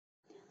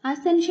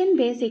Ascension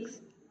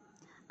Basics.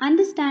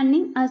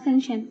 Understanding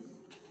Ascension.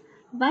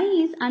 Why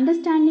is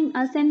understanding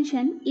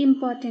Ascension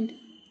important?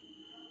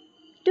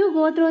 To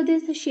go through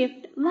this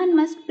shift, one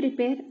must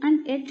prepare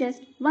and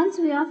adjust one's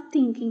way of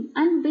thinking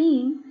and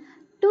being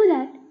to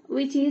that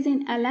which is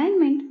in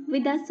alignment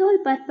with the soul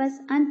purpose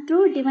and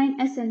true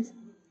divine essence.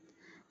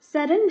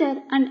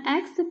 Surrender and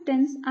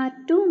acceptance are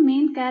two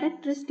main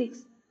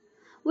characteristics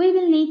we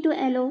will need to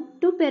allow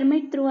to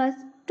permit through us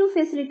to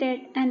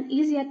facilitate an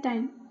easier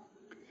time.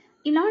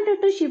 In order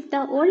to shift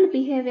the old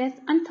behaviors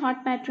and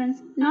thought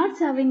patterns not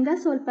serving the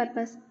soul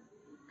purpose,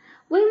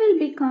 we will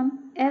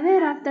become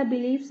aware of the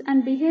beliefs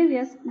and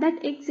behaviors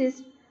that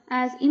exist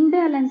as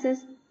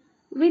imbalances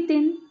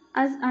within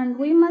us, and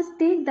we must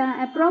take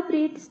the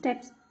appropriate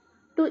steps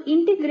to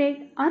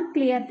integrate or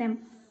clear them.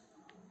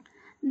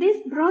 This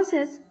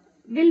process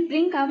will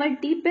bring our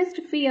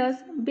deepest fears,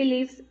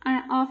 beliefs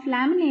of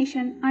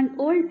lamination and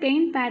old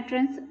pain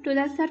patterns to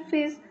the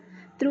surface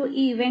through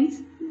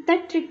events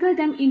that trigger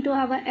them into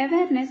our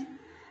awareness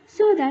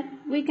so that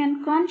we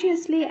can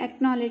consciously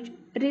acknowledge,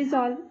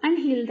 resolve, and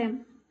heal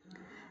them.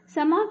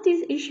 Some of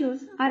these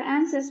issues are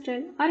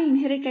ancestral or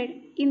inherited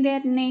in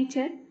their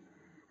nature,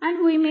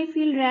 and we may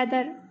feel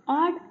rather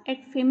odd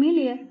yet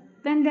familiar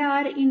when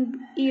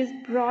is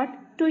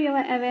brought to your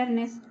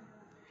awareness.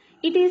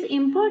 It is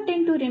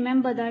important to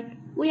remember that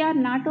we are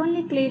not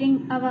only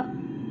clearing our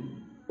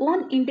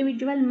own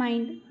individual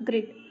mind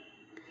grid,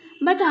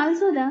 but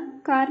also the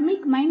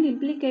karmic mind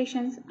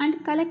implications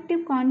and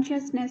collective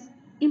consciousness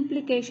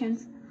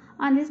implications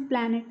on this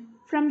planet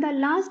from the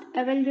last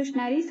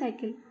evolutionary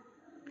cycle.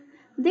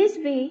 This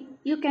way,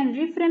 you can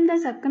reframe the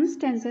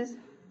circumstances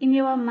in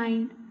your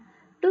mind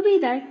to be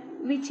that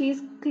which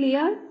is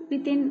clear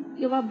within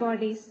your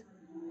bodies.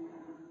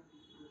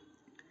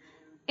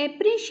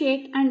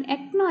 Appreciate and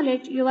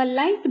acknowledge your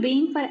light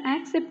being for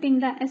accepting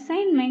the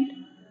assignment.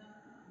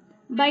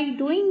 By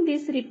doing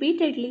this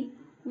repeatedly,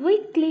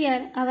 we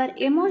clear our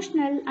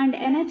emotional and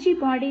energy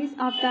bodies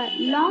of the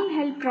long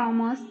held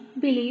traumas,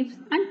 beliefs,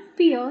 and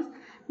fears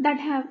that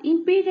have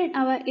impeded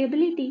our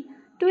ability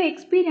to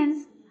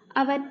experience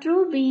our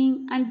true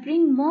being and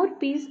bring more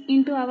peace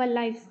into our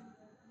lives.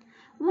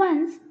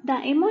 Once the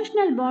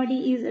emotional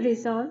body is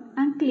resolved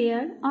and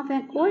cleared of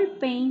an old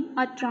pain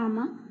or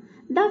trauma,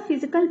 the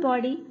physical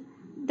body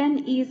then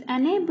is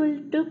unable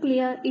to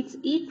clear its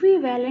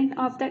equivalent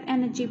of that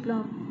energy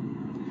block.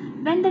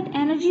 When that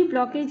energy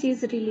blockage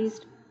is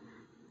released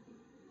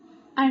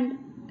and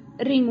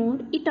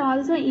removed, it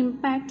also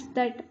impacts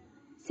that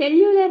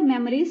cellular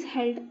memories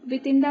held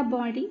within the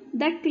body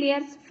that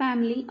clears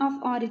family of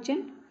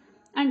origin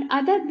and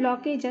other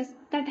blockages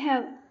that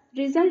have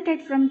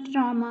resulted from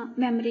trauma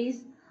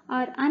memories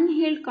or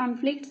unhealed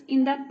conflicts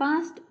in the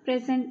past,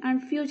 present,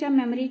 and future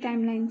memory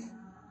timelines.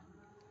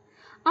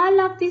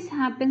 All of this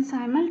happens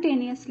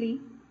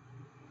simultaneously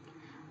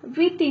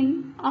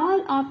within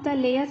all of the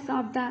layers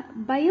of the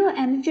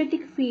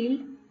bioenergetic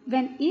field.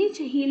 When each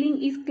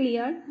healing is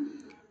cleared,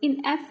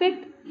 in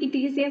effect, it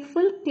is a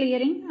full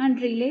clearing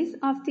and release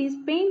of these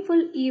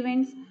painful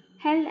events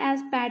held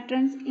as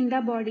patterns in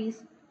the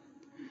bodies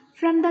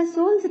from the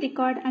soul's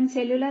record and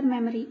cellular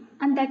memory,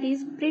 and that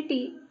is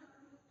pretty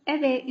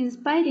away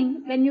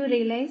inspiring when you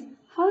realize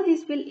how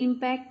this will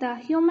impact the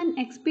human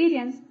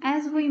experience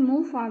as we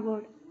move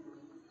forward.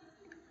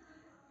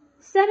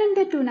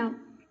 Surrender to now.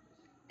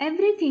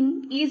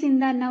 Everything is in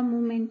the now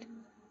moment.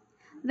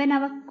 When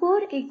our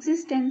core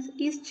existence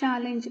is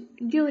challenged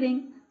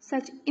during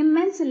such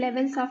immense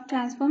levels of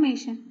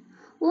transformation,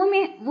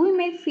 we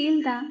may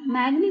feel the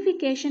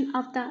magnification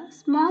of the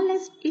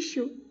smallest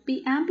issue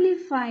be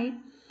amplified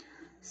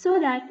so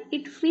that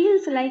it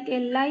feels like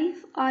a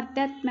life or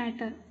death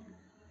matter.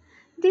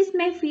 This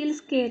may feel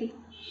scary.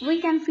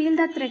 We can feel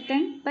the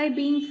threatened by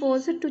being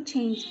forced to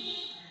change.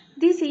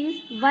 This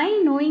is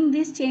why knowing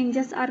these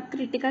changes are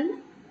critical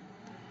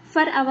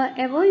for our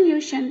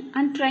evolution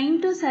and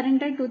trying to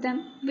surrender to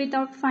them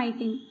without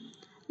fighting,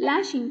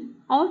 lashing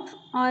out,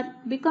 or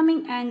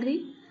becoming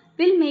angry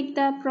will make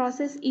the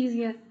process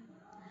easier.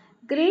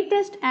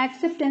 Greatest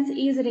acceptance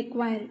is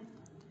required.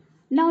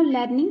 Now,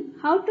 learning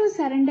how to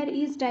surrender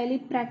is daily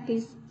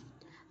practice.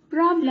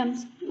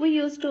 Problems we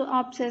used to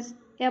obsess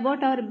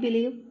about our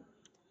belief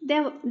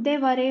they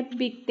were a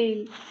big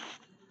deal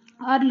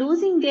or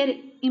losing their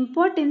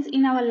importance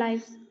in our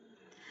lives.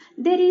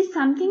 There is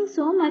something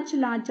so much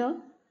larger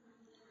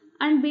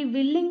and be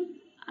willing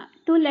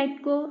to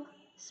let go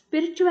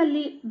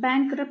spiritually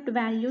bankrupt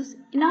values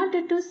in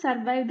order to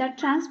survive the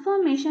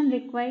transformation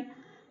required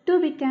to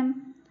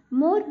become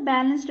more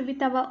balanced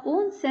with our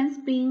own sense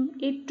being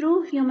a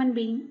true human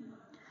being.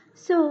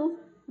 So,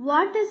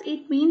 what does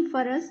it mean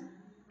for us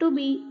to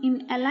be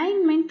in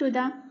alignment to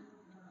the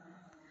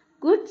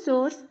good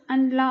source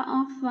and law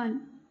of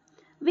one,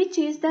 which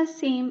is the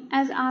same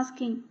as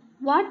asking,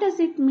 what does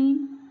it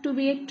mean to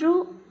be a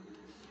true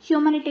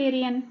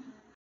humanitarian?